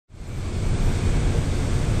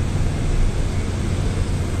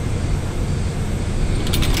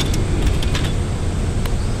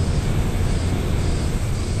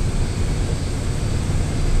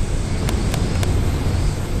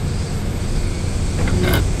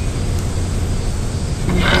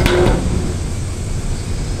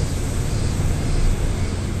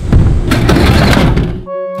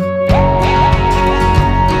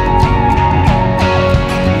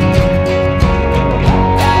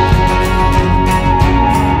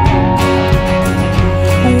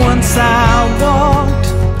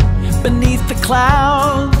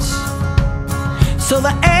clouds, so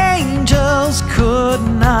the angels could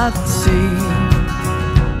not see.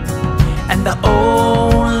 And the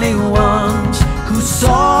only ones who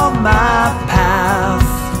saw my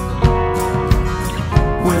path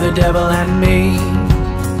were the devil and me.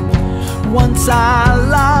 Once I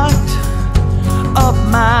locked up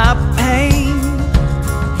my pain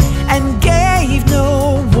and gave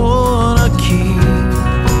no one a key,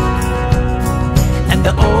 and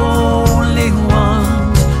the only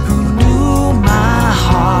ones who knew my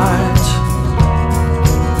heart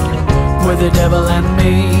were the devil and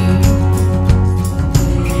me.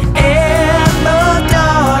 In the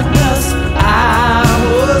darkness I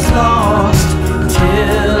was lost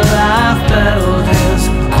till I felt his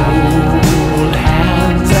cold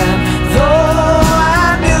hands, and though I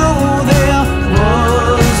knew there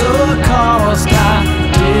was a cost I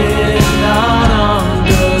did not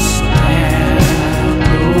understand.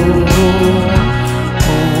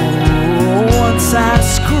 Oh, once I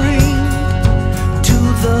screamed to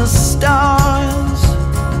the stars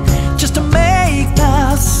just to make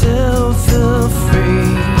myself feel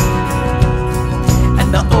free, and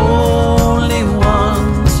the only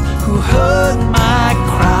ones who heard my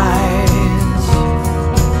cries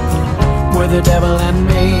were the devil and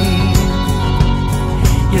me.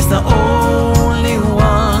 Yes, the